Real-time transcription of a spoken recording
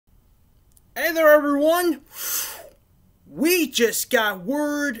Hey there, everyone! We just got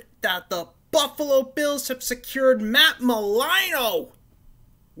word that the Buffalo Bills have secured Matt Milano!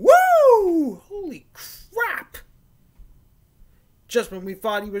 Woo! Holy crap! Just when we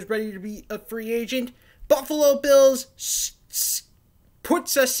thought he was ready to be a free agent, Buffalo Bills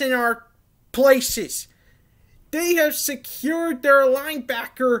puts us in our places. They have secured their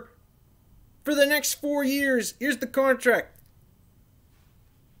linebacker for the next 4 years. Here's the contract.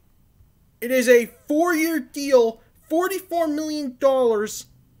 It is a 4-year deal, $44 million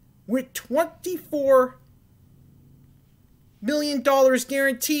with $24 million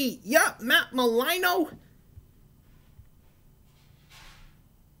guarantee. Yeah, Matt Milano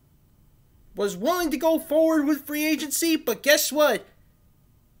was willing to go forward with free agency, but guess what?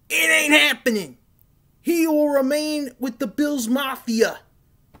 It ain't happening. He will remain with the Bills Mafia.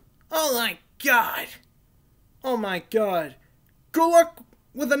 Oh my God. Oh my God. Good luck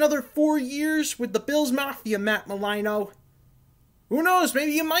with another 4 years with the Bills Mafia, Matt Milano. Who knows,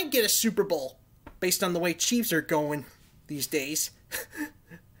 maybe you might get a Super Bowl, based on the way Chiefs are going these days.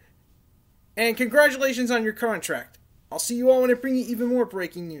 And congratulations on your contract. I'll see you all when I bring you even more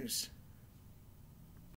breaking news.